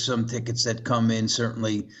 There is some tickets that come in,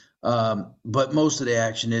 certainly, but most of the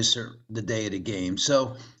action is the day of the game.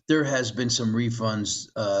 So there has been some refunds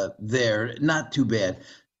there. Not too bad.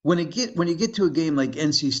 When you get to a game like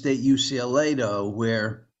NC State UCLA, though,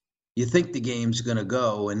 where you think the game's going to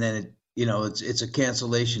go, and then it's a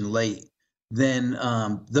cancellation late, then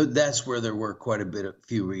that's where there were quite a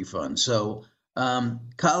few refunds. So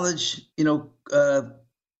college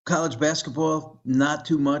basketball, not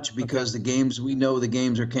too much, because we know the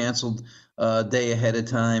games are canceled a day ahead of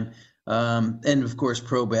time. And of course,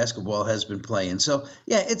 pro basketball has been playing. So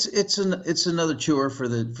yeah, it's another chore for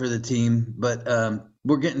the team, but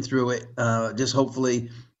we're getting through it. Just hopefully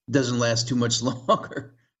it doesn't last too much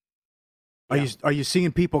longer. Are you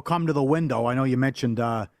seeing people come to the window? I know you mentioned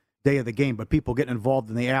day of the game, but people getting involved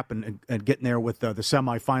in the app and getting there with the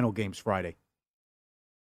semifinal games Friday.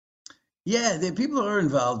 Yeah, people are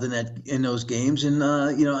involved in those games, and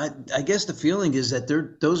I guess the feeling is that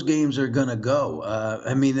those games are going to go.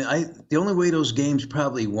 The only way those games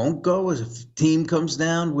probably won't go is if a team comes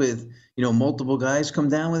down with multiple guys come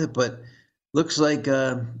down with it. But looks like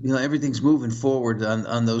everything's moving forward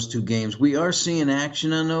on those two games. We are seeing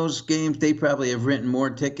action on those games. They probably have rented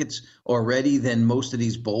more tickets already than most of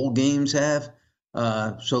these bowl games have.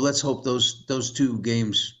 So let's hope those two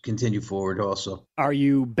games continue forward also. Are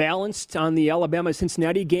you balanced on the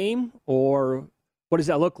Alabama-Cincinnati game, or what does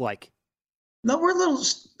that look like? No, we're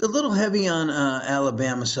a little heavy on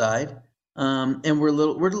Alabama side, and we're a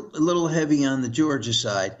little heavy on the Georgia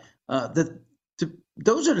side.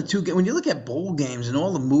 Those are the two games. When you look at bowl games and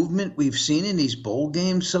all the movement we've seen in these bowl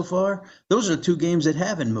games so far, those are the two games that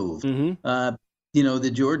haven't moved. Mm-hmm.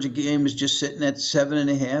 The Georgia game is just sitting at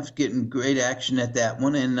 7.5, getting great action at that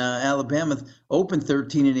one. And Alabama opened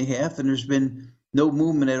 13.5, and there's been no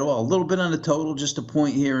movement at all. A little bit on the total, just a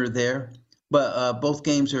point here or there. But both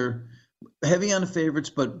games are heavy on the favorites,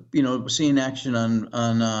 but, seeing action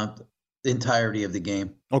on the entirety of the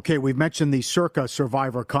game. Okay, we've mentioned the Circa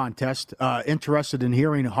Survivor Contest. Interested in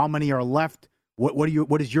hearing how many are left.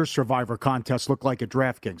 What does your Survivor Contest look like at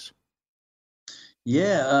DraftKings?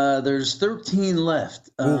 Yeah, there's 13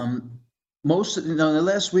 left. The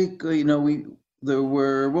last week, there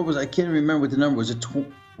were, I can't remember what the number was.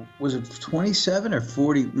 Was it 27 or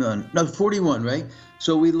 40? No, 41, right?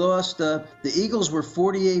 So we lost, the Eagles were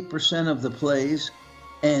 48% of the plays,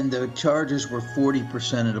 and the Chargers were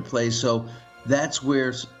 40% of the plays. So that's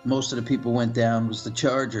where most of the people went down, was the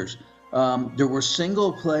Chargers. There were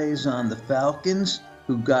single plays on the Falcons,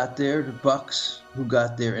 who got there, the Bucks, who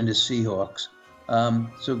got there, and the Seahawks.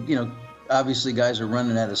 So, obviously guys are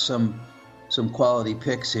running out of some quality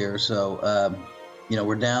picks here. So,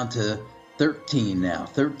 we're down to 13 now,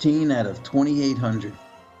 13 out of 2,800.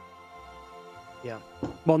 Yeah.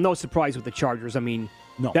 Well, no surprise with the Chargers. I mean,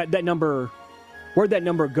 no. That number, where'd that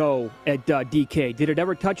number go at DK? Did it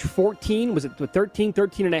ever touch 14? Was it 13,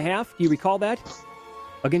 13.5? Do you recall that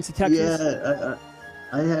against the Texans? Yeah,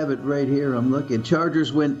 I have it right here. I'm looking.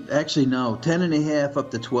 Chargers went, 10.5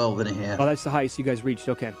 up to 12.5. Oh, that's the highest you guys reached.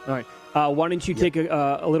 Okay. All right. Why don't you take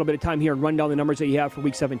a little bit of time here and run down the numbers that you have for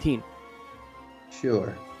Week 17?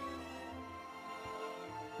 Sure.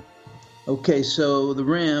 Okay, so the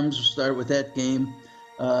Rams, we'll start with that game.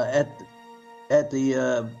 At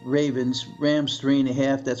the Ravens, Rams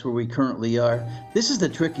 3.5, that's where we currently are. This is the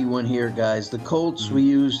tricky one here, guys. The Colts, we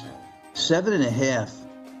used 7.5.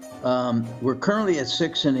 We're currently at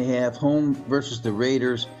 6.5, home versus the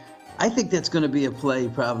Raiders. I think that's going to be a play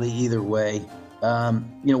probably either way.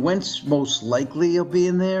 Wentz most likely he'll be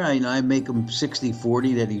in there. I make him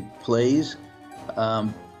 60-40 that he plays. I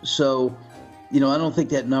don't think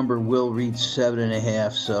that number will reach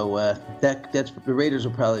 7.5. So that's the Raiders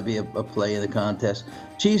will probably be a play in the contest.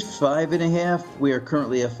 Chiefs 5.5. We are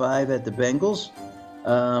currently at 5 at the Bengals.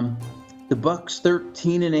 The Bucks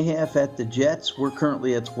 13.5 at the Jets. We're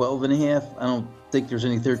currently at 12.5. I don't think there's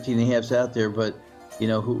any 13.5s out there, but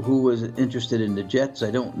who was interested in the Jets?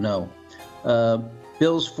 I don't know.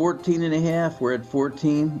 Bills 14.5. We're at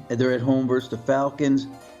 14. They're at home versus the Falcons.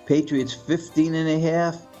 Patriots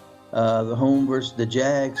 15.5. The home versus the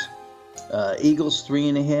Jags. Eagles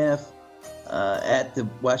 3.5 at the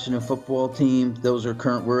Washington football team. Those are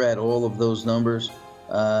current. We're at all of those numbers.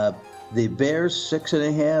 The Bears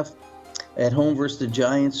 6.5 at home versus the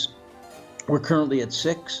Giants. We're currently at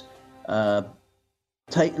 6.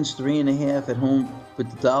 Titans 3.5 at home with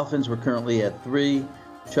the Dolphins. We're currently at 3.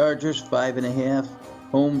 Chargers 5.5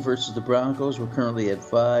 home versus the Broncos. We're currently at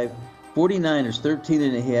 5. 49ers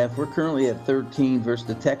 13.5. We're currently at 13 versus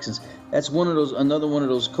the Texans. That's another one of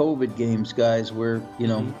those COVID games, guys, where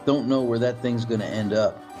don't know where that thing's going to end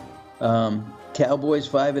up. Cowboys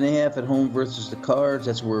 5.5 at home versus the Cards.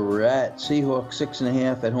 That's where we're at. Seahawks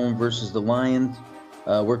 6.5 at home versus the Lions.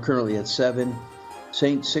 We're currently at 7.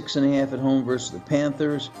 Saints 6.5 at home versus the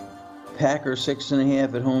Panthers. Packers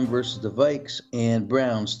 6.5 at home versus the Vikes, and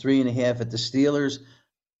Browns 3.5 at the Steelers.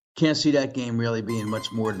 Can't see that game really being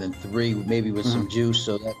much more than 3, maybe with some juice,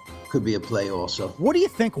 so that could be a play also. What do you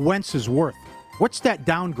think Wentz is worth? What's that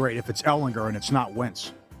downgrade if it's Ehlinger and it's not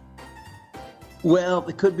Wentz? Well,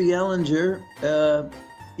 it could be Ehlinger.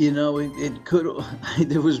 It could.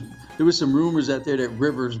 There was some rumors out there that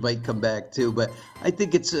Rivers might come back too, but I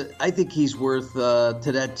think he's worth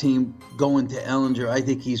to that team going to Ehlinger. I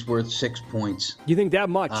think he's worth 6 points. You think that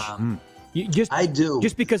much? I do.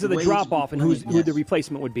 Just because of the drop off and who the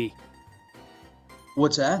replacement would be.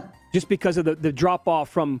 What's that? Just because of the drop off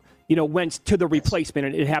from Wentz to the replacement,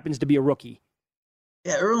 and it happens to be a rookie.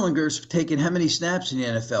 Yeah, Ehlinger's taken how many snaps in the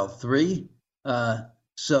NFL? 3.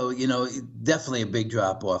 So definitely a big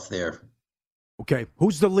drop off there. Okay,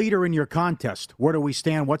 who's the leader in your contest? Where do we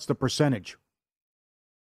stand? What's the percentage?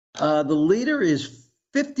 The leader is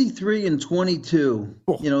 53-22.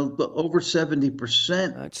 Oh. Over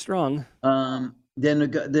 70%. That's strong. Then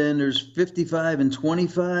there's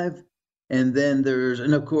 55-25, and then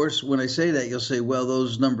and of course when I say that you'll say, well,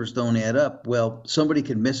 those numbers don't add up. Well, somebody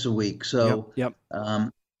can miss a week, so yep.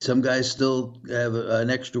 Some guys still have an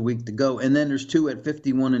extra week to go, and then there's 2 at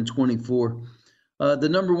 51-24. The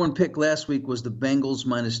number 1 pick last week was the Bengals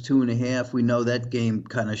 -2.5. We know that game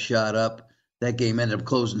kind of shot up. That game ended up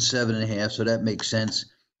closing 7.5, so that makes sense.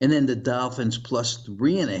 And then the Dolphins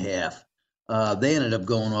 +3.5. They ended up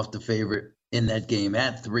going off the favorite in that game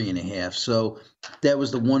at 3.5. So that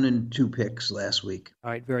was the 1 and 2 picks last week. All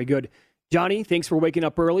right, very good. Johnny, thanks for waking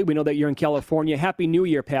up early. We know that you're in California. Happy New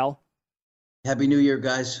Year, pal. Happy New Year,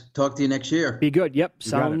 guys. Talk to you next year. Be good. Yep,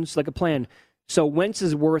 sounds like a plan. So Wentz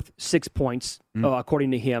is worth 6 points,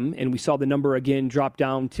 according to him, and we saw the number again drop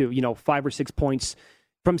down to 5 or 6 points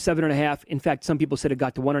from 7.5. In fact, some people said it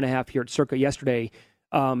got to 1.5 here at Circa yesterday.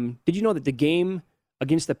 Did you know that the game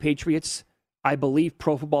against the Patriots, I believe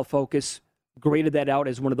Pro Football Focus graded that out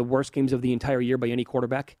as one of the worst games of the entire year by any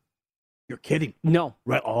quarterback? You're kidding. No.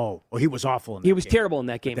 Right. Oh, well, he was awful in that game. He was terrible in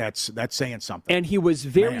that game. That's saying something. And he was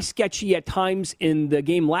very sketchy at times in the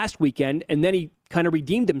game last weekend, and then he kind of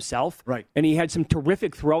redeemed himself. Right. And he had some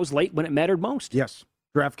terrific throws late when it mattered most. Yes.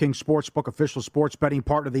 DraftKings Sportsbook, official sports betting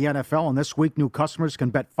partner of the NFL. And this week, new customers can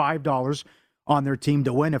bet $5 on their team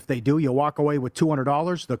to win. If they do, you walk away with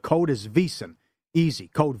 $200. The code is VSiN. Easy.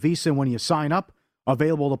 Code VSiN when you sign up.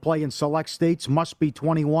 Available to play in select states. Must be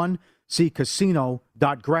 21. See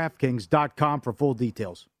casino.draftkings.com for full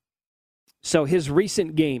details. So his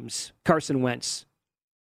recent games, Carson Wentz,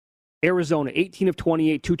 Arizona, 18 of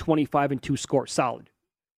 28, 225, and 2 scores. Solid.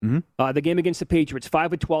 Mm-hmm. The game against the Patriots,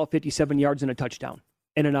 5 of 12, 57 yards and a touchdown,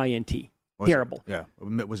 and an INT. Terrible. Yeah.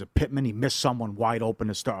 Was it Pittman? He missed someone wide open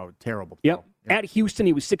to start. Oh, terrible. Yep. At Houston,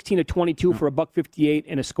 he was 16 of 22 for $158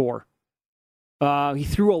 and a score. He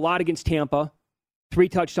threw a lot against Tampa. 3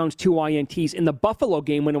 touchdowns, 2 INTs. In the Buffalo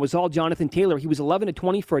game, when it was all Jonathan Taylor, he was 11 of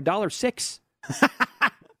 20 for $1.06.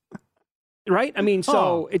 Right? I mean,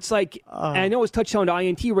 so it's like, and I know his touchdown to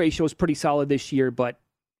INT ratio is pretty solid this year, but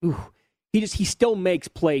he still makes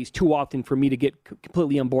plays too often for me to get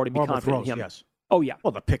completely on board and be confident in him. Yes. Oh, yeah.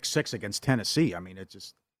 Well, the pick 6 against Tennessee, I mean, it's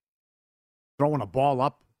just throwing a ball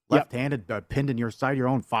up, left-handed, pinned in your side, your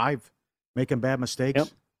own 5, making bad mistakes. Yep.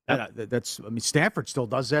 Stanford still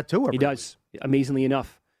does that too. He does, amazingly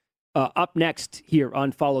enough. Up next here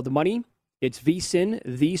on Follow the Money, it's VSiN,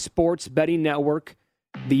 the Sports Betting Network.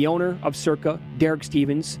 The owner of Circa, Derek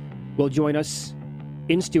Stevens, will join us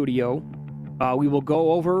in studio. We will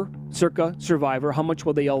go over Circa Survivor. How much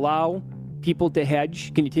will they allow people to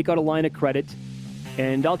hedge? Can you take out a line of credit?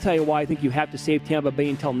 And I'll tell you why I think you have to save Tampa Bay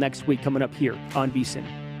until next week, coming up here on VSiN.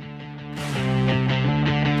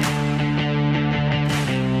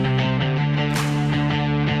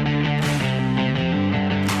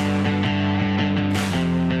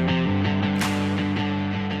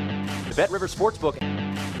 BetRivers Sportsbook.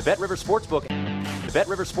 The BetRivers Sportsbook. The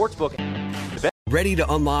BetRivers Sportsbook. Ready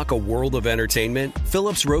to unlock a world of entertainment?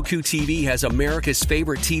 Philips Roku TV has America's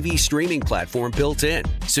favorite TV streaming platform built in,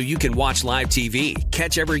 so you can watch live TV,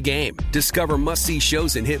 catch every game, discover must-see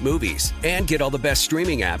shows and hit movies, and get all the best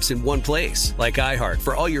streaming apps in one place, like iHeart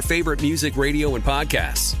for all your favorite music, radio, and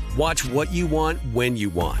podcasts. Watch what you want, when you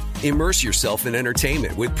want. Immerse yourself in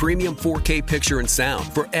entertainment with premium 4K picture and sound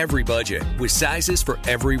for every budget, with sizes for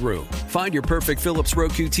every room. Find your perfect Philips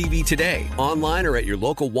Roku TV today, online or at your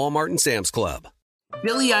local Walmart and Sam's Club.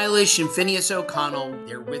 Billie Eilish and Phineas O'Connell,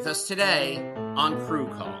 they're with us today on Crew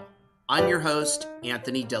Call. I'm your host,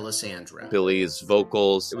 Anthony D'Alessandro. Billie's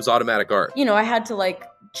vocals, it was automatic art. You know, I had to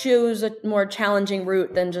choose a more challenging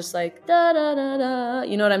route than just da da da da.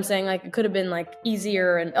 You know what I'm saying? It could have been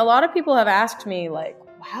easier. And a lot of people have asked me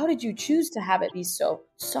how did you choose to have it be so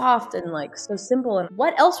soft and so simple? And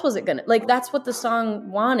what else was it gonna that's what the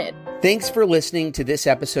song wanted. Thanks for listening to this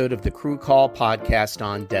episode of the Crew Call podcast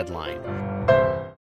on Deadline.